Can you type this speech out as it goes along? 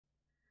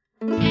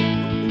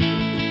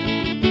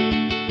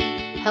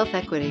Health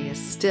equity is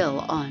still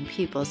on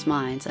people's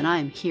minds, and I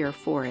am here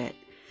for it.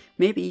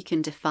 Maybe you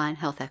can define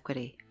health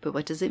equity, but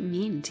what does it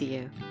mean to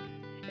you?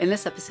 In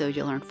this episode,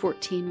 you'll learn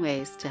 14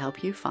 ways to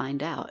help you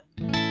find out.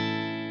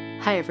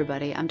 Hi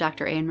everybody, I'm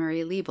Dr.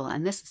 Anne-Marie Liebel,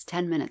 and this is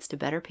 10 Minutes to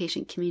Better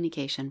Patient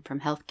Communication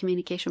from Health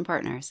Communication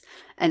Partners,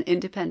 an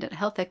independent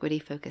health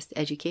equity-focused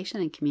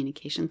education and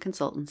communication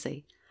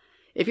consultancy.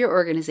 If your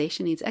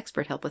organization needs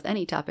expert help with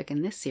any topic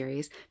in this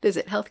series,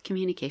 visit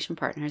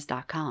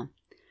healthcommunicationpartners.com.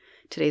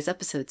 Today's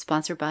episode is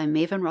sponsored by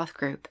Maven Roth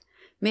Group.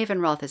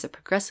 Maven Roth is a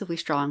progressively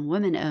strong,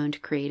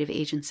 women-owned creative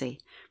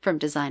agency. From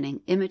designing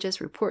images,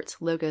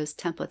 reports, logos,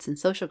 templates, and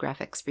social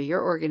graphics for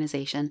your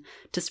organization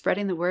to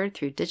spreading the word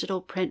through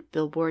digital, print,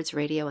 billboards,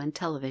 radio, and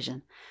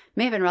television,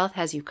 Maven Roth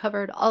has you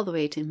covered all the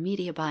way to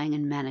media buying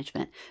and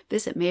management.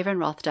 Visit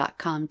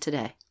mavenroth.com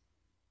today.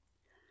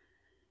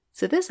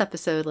 So this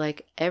episode,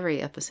 like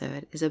every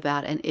episode, is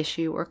about an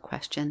issue or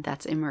question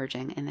that's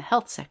emerging in the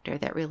health sector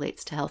that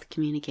relates to health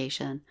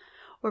communication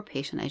or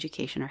patient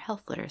education or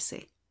health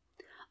literacy.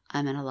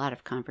 I'm in a lot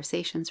of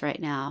conversations right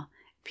now.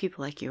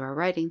 People like you are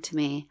writing to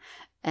me,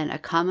 and a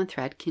common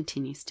thread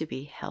continues to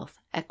be health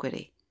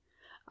equity.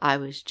 I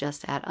was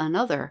just at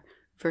another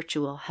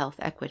virtual health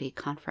equity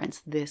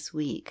conference this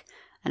week,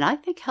 and I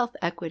think health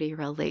equity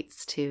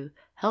relates to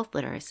health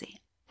literacy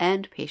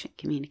and patient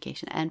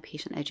communication and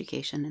patient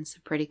education in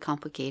some pretty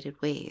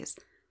complicated ways.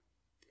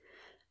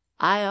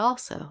 I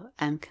also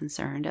am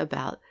concerned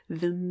about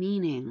the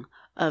meaning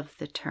of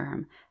the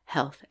term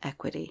health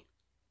equity.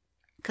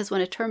 Because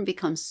when a term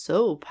becomes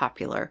so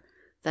popular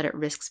that it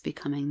risks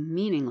becoming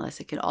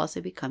meaningless, it can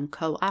also become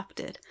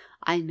co-opted.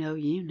 I know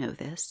you know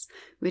this.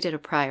 We did a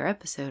prior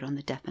episode on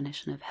the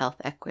definition of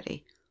health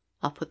equity.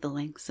 I'll put the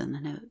links in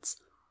the notes.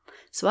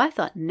 So I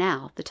thought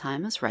now the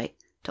time is right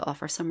to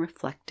offer some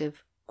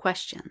reflective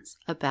questions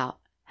about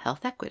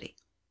health equity.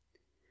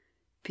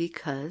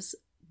 Because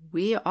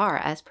we are,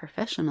 as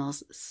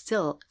professionals,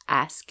 still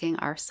asking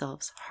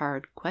ourselves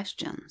hard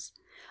questions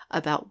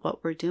about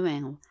what we're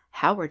doing,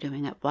 how we're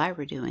doing it, why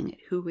we're doing it,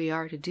 who we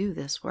are to do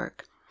this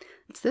work.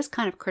 It's this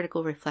kind of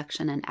critical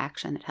reflection and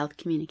action that Health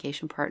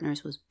Communication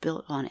Partners was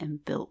built on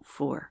and built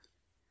for.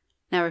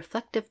 Now,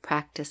 reflective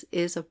practice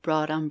is a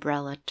broad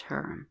umbrella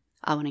term.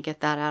 I want to get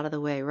that out of the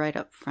way right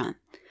up front.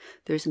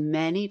 There's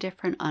many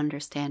different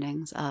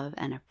understandings of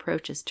and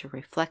approaches to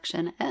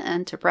reflection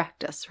and to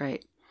practice,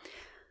 right?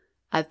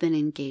 I've been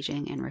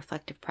engaging in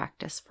reflective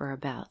practice for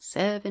about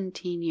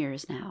 17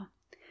 years now,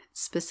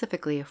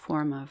 specifically a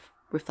form of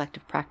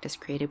reflective practice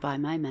created by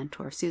my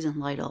mentor, Susan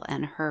Lytle,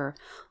 and her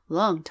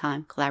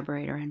longtime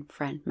collaborator and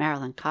friend,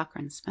 Marilyn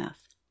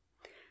Cochran-Smith.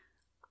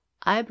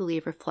 I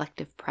believe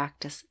reflective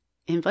practice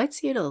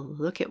invites you to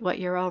look at what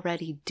you're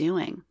already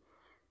doing,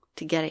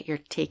 to get at your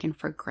taken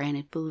for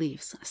granted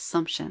beliefs,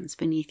 assumptions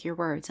beneath your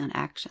words and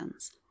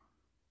actions.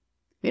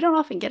 We don't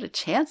often get a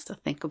chance to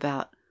think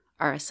about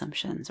our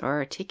assumptions or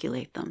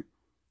articulate them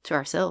to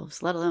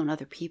ourselves, let alone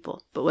other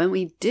people. But when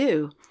we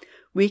do,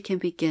 we can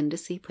begin to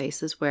see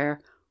places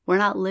where we're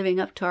not living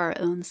up to our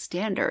own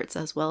standards,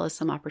 as well as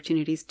some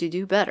opportunities to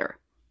do better.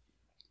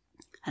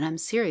 And I'm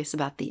serious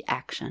about the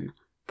action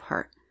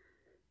part.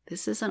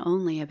 This isn't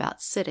only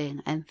about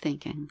sitting and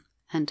thinking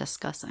and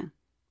discussing,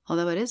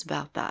 although it is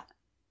about that.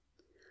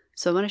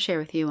 So I want to share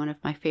with you one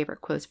of my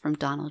favorite quotes from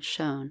Donald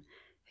Schoen,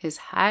 his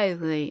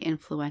highly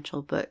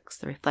influential books,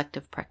 The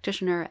Reflective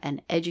Practitioner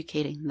and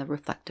Educating the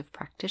Reflective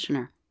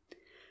Practitioner,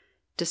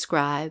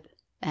 describe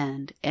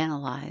and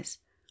analyze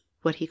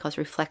what he calls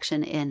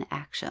reflection in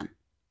action.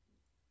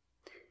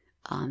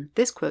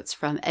 This quote's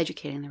from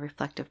Educating the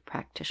Reflective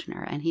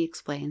Practitioner, and he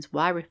explains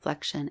why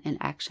reflection in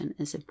action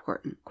is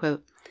important.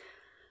 Quote,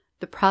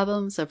 "The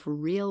problems of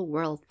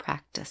real-world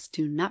practice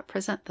do not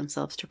present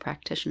themselves to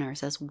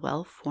practitioners as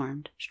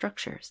well-formed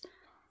structures.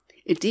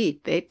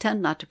 Indeed, they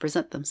tend not to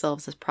present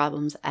themselves as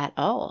problems at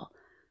all,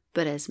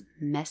 but as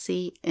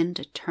messy,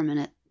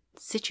 indeterminate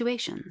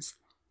situations.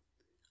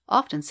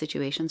 Often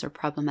situations are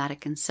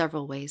problematic in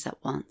several ways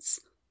at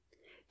once.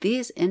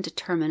 These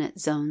indeterminate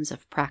zones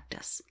of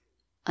practice,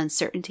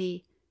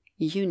 uncertainty,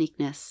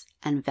 uniqueness,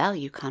 and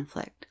value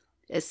conflict,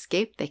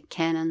 escape the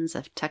canons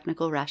of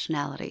technical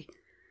rationality.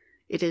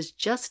 It is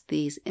just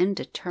these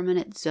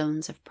indeterminate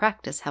zones of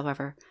practice,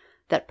 however,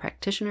 that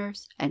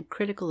practitioners and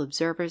critical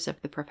observers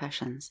of the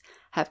professions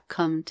have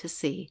come to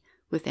see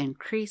with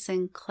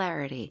increasing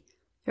clarity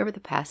over the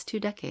past 2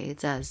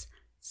 decades as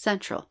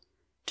central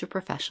to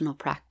professional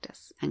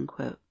practice." End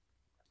quote.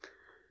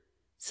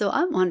 So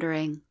I'm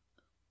wondering,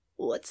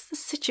 what's the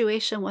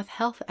situation with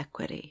health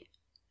equity?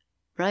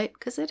 Right?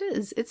 Because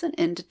it's an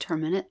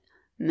indeterminate,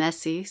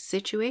 messy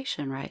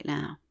situation right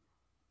now.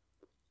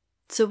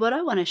 So what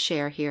I want to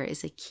share here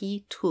is a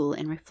key tool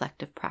in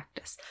reflective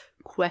practice,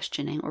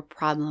 questioning or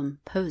problem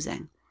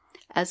posing,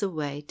 as a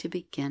way to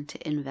begin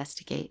to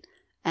investigate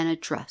and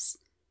address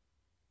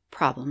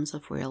problems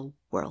of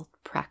real-world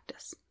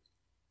practice.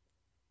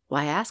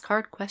 Why ask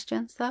hard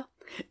questions, though?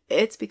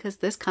 It's because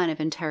this kind of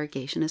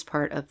interrogation is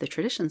part of the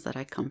traditions that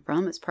I come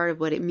from. It's part of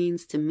what it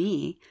means to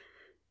me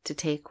to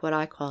take what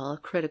I call a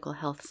critical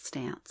health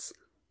stance.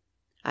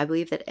 I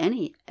believe that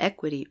any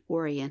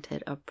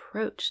equity-oriented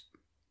approach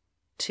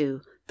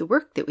to the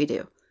work that we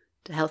do,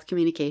 to health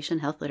communication,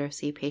 health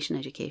literacy, patient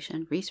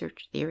education,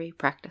 research, theory,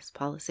 practice,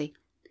 policy,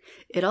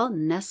 it all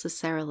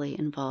necessarily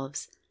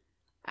involves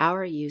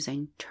our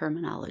using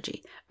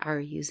terminology, our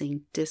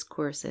using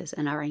discourses,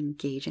 and our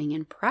engaging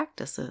in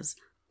practices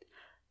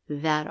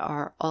that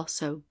are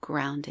also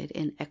grounded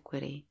in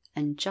equity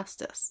and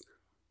justice.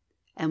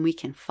 And we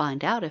can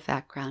find out if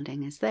that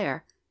grounding is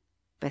there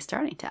by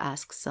starting to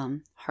ask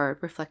some hard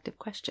reflective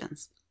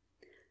questions.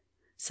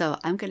 So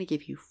I'm going to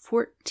give you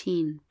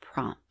 14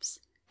 prompts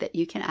that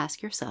you can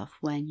ask yourself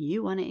when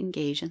you want to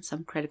engage in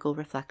some critical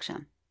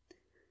reflection.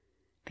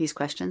 These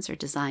questions are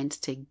designed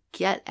to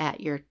get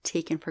at your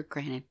taken for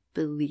granted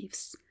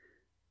beliefs,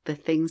 the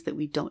things that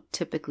we don't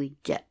typically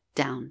get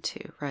down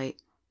to, right?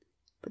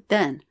 But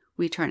then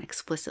we turn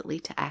explicitly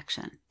to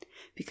action,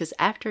 because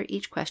after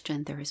each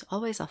question there is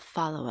always a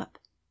follow-up.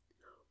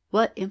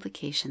 What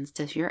implications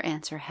does your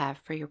answer have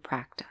for your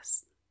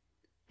practice?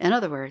 In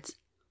other words,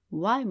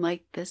 why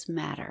might this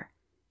matter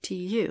to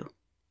you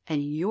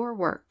and your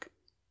work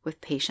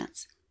with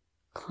patients,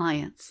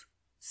 clients,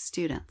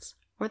 students,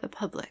 or the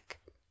public?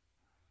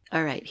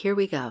 All right, here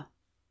we go.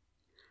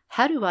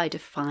 How do I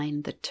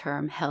define the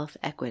term health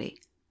equity?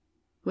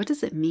 What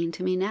does it mean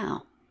to me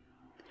now?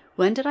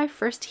 When did I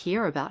first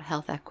hear about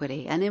health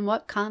equity, and in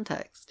what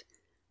context?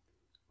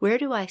 Where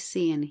do I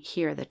see and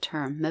hear the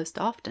term most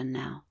often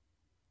now?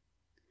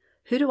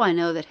 Who do I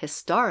know that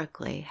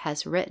historically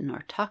has written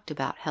or talked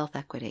about health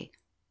equity?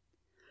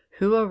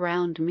 Who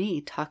around me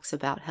talks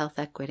about health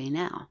equity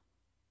now?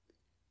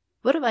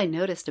 What have I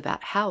noticed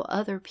about how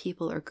other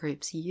people or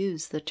groups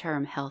use the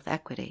term health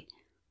equity?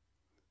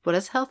 What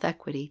is health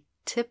equity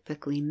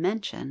typically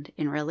mentioned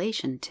in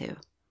relation to?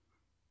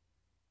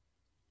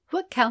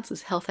 What counts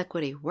as health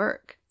equity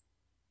work?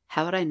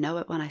 How would I know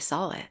it when I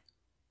saw it?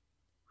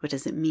 What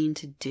does it mean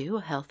to do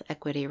health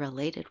equity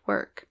related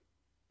work?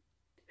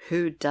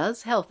 Who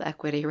does health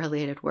equity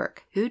related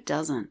work? Who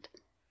doesn't?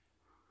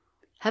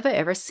 Have I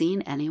ever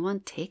seen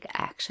anyone take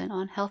action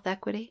on health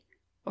equity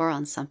or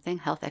on something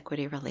health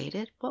equity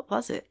related? What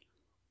was it?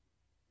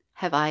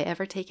 Have I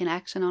ever taken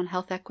action on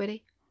health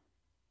equity?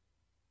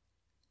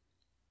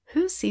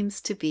 Who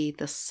seems to be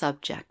the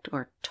subject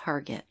or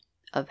target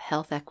of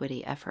health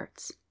equity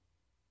efforts?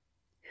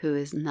 Who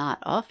is not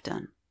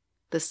often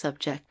the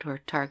subject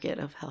or target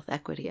of health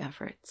equity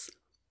efforts?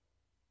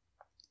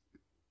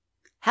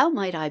 How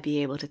might I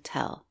be able to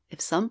tell if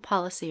some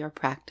policy or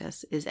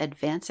practice is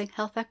advancing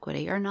health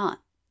equity or not?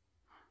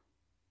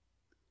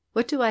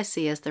 What do I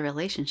see as the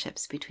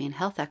relationships between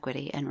health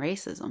equity and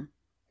racism,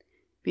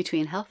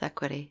 between health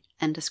equity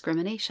and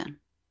discrimination?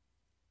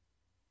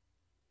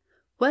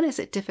 When is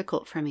it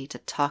difficult for me to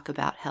talk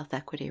about health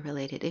equity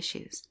related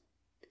issues?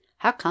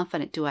 How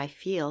confident do I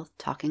feel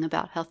talking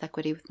about health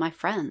equity with my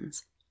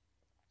friends?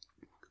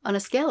 On a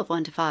scale of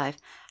 1 to 5,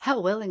 how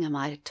willing am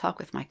I to talk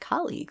with my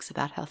colleagues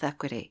about health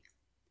equity?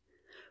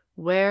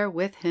 Where,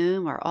 with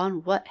whom, or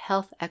on what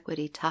health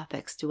equity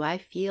topics do I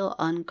feel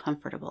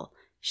uncomfortable,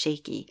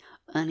 shaky,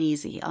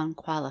 uneasy,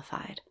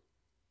 unqualified?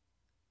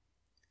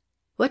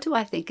 What do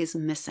I think is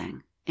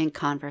missing in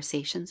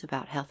conversations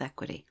about health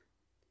equity?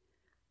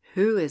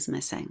 Who is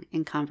missing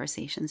in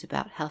conversations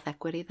about health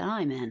equity that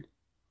I'm in?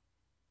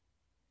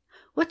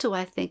 What do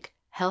I think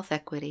health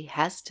equity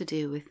has to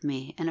do with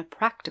me in a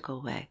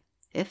practical way,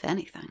 if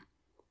anything?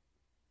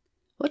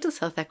 What does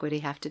health equity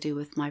have to do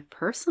with my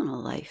personal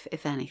life,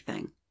 if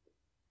anything?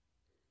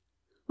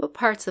 What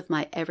parts of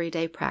my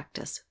everyday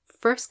practice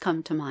first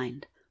come to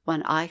mind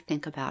when I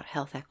think about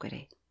health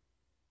equity?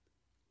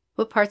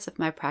 What parts of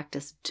my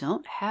practice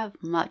don't have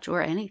much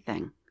or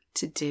anything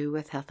to do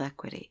with health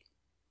equity?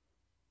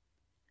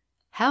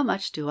 How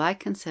much do I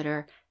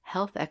consider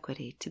health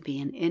equity to be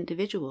an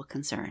individual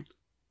concern,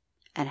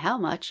 and how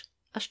much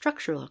a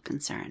structural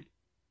concern?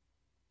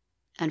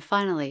 And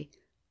finally,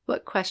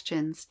 what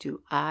questions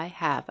do I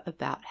have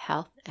about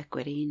health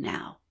equity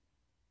now?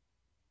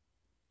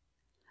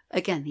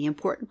 Again, the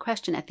important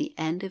question at the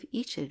end of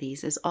each of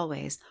these is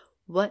always,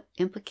 what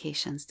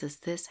implications does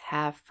this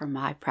have for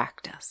my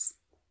practice?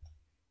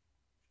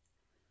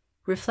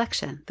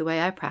 Reflection, the way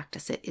I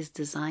practice it, is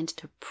designed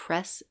to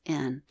press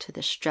in to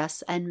the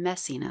stress and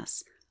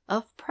messiness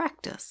of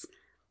practice,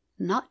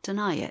 not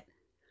deny it.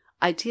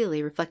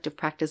 Ideally, reflective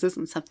practice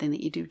isn't something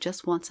that you do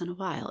just once in a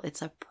while.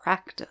 It's a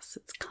practice.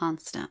 It's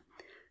constant.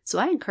 So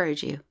I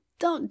encourage you,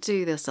 don't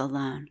do this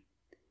alone.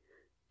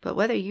 But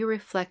whether you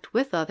reflect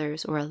with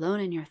others or alone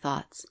in your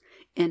thoughts,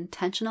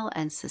 intentional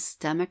and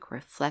systemic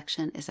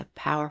reflection is a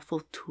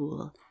powerful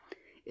tool.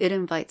 It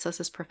invites us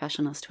as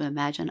professionals to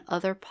imagine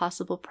other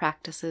possible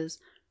practices,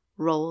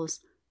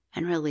 roles,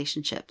 and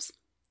relationships,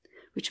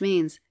 which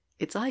means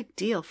it's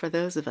ideal for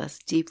those of us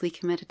deeply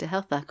committed to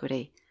health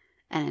equity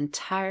and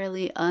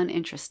entirely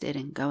uninterested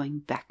in going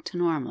back to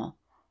normal.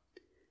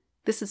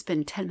 This has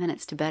been 10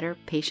 Minutes to Better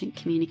Patient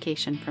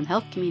Communication from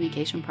Health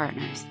Communication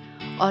Partners.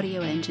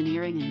 Audio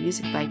engineering and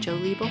music by Joe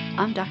Liebel.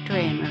 I'm Dr.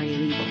 Anne Marie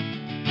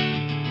Liebel.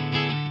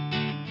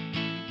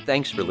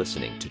 Thanks for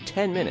listening to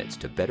 10 Minutes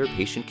to Better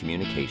Patient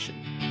Communication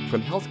from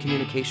Health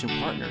Communication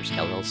Partners,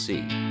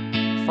 LLC.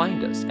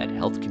 Find us at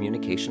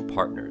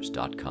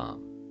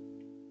healthcommunicationpartners.com.